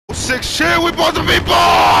Six shit, we supposed to be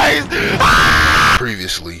boys! Ah!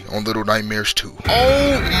 Previously on Little Nightmares 2.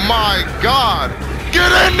 Oh my god!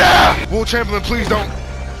 Get in there! Will Chamberlain, please don't.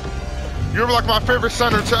 You're like my favorite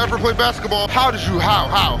center to ever play basketball. How did you?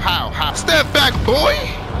 How? Step back, boy!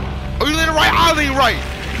 Oh, you lean right? I lean right.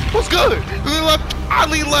 What's good? You lean left? I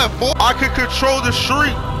lean left, boy. I can control the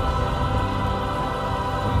street.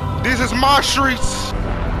 This is my streets.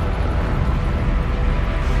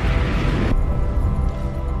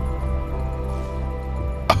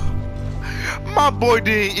 My boy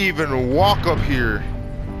didn't even walk up here.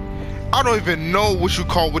 I don't even know what you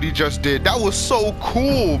call what he just did. That was so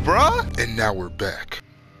cool, bruh. And now we're back.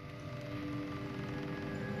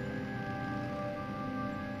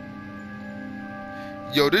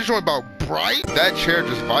 Yo, this joint about bright? That chair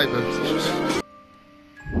just vibing.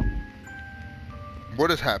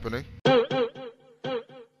 What is happening? Oh,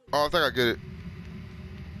 I think I get it.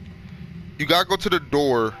 You gotta go to the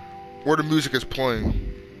door where the music is playing.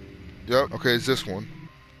 Yep, okay, it's this one.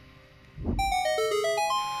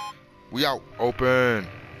 We out. Open.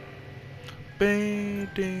 Bang,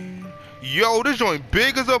 ding. Yo, this joint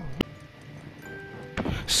big as a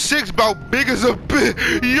Six about big as a bit.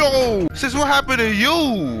 Yo, Six, what happened to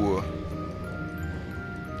you?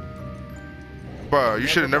 Bro, you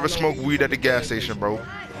should have never smoked weed at the gas station, bro.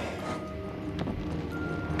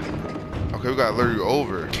 Okay, we gotta lure you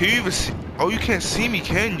over. Can you even see? Oh, you can't see me,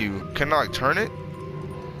 can you? Can I like turn it?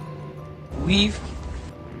 Weave.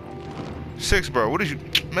 Six, bro, what did you?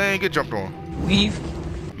 Man, get jumped on. Weave.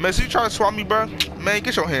 Man, so you try to swap me, bro? Man,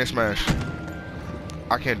 get your hand smashed.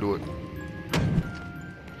 I can't do it.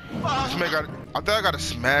 This man got. I think I gotta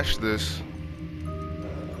smash this.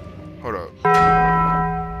 Hold up.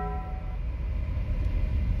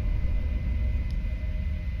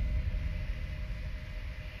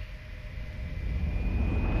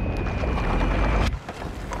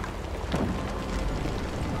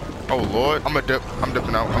 Oh Lord, I'm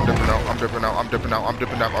dipping out.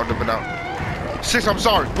 Six, I'm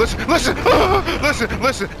sorry. Listen.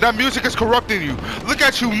 That music is corrupting you. Look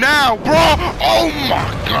at you now, bro. Oh my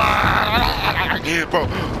god, bro.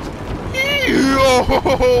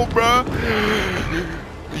 Yo, bro.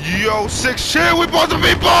 Yo, Six, shit, we supposed to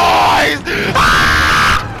be boys.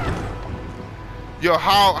 Ah! Yo,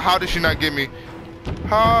 how did she not get me?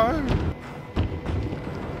 Hi.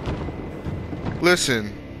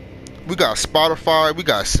 Listen. We got Spotify, we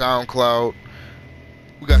got SoundCloud,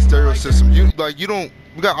 we got stereo system. We got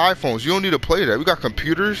iPhones. You don't need to play that. We got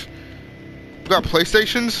computers. We got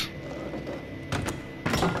PlayStations.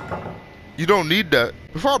 You don't need that.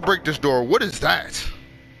 Before I break this door, what is that?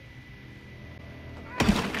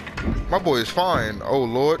 My boy is fine. Oh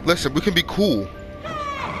Lord. Listen, we can be cool.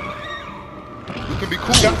 We can be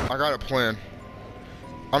cool. I got a plan.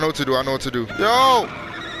 I know what to do. Yo!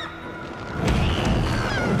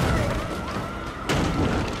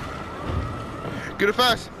 Get it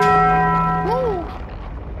fast. Woo.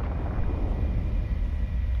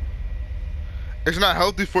 It's not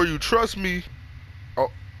healthy for you, trust me.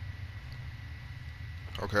 Oh.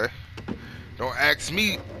 Okay. Don't ask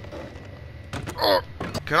me. Oh.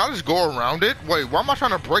 Can I just go around it? Wait, why am I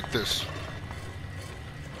trying to break this?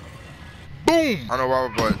 Boom! I know why,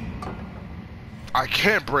 but I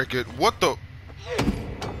can't break it. What the?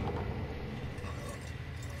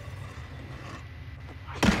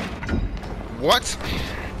 What?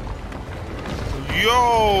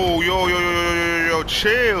 Yo,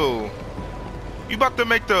 chill. You about to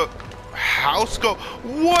make the house go?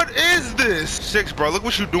 What is this? Six, bro, look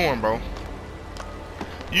what you doing, bro.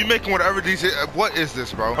 You making whatever these, what is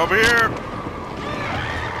this, bro? Over here.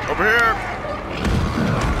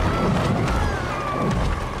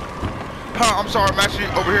 Huh, I'm sorry, I'm actually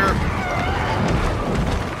over here.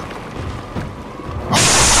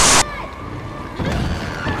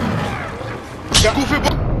 Goofy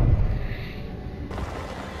boy.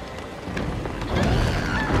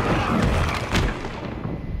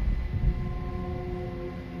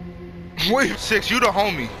 Wait, Six, you the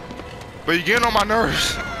homie, but you getting on my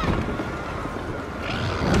nerves.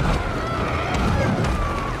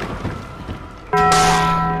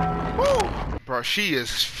 Woo. Bro, she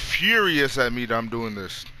is furious at me that I'm doing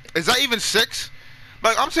this. Is that even Six?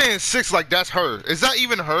 Like, I'm saying Six like that's her. Is that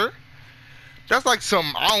even her? That's like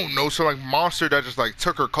some, I don't know, some like monster that just like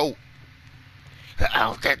took her coat.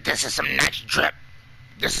 Oh, this is some nice drip.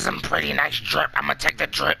 This is some pretty nice drip. I'm gonna take the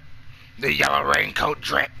drip. The yellow raincoat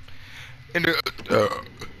drip. And it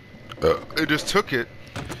just took it.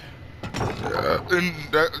 And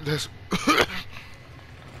that's...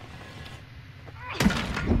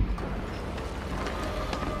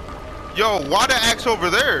 Yo, why the axe over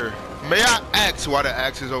there? May I ask why the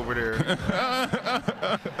axe is over there?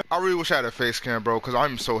 I really wish I had a face cam, bro, because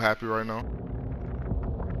I'm so happy right now.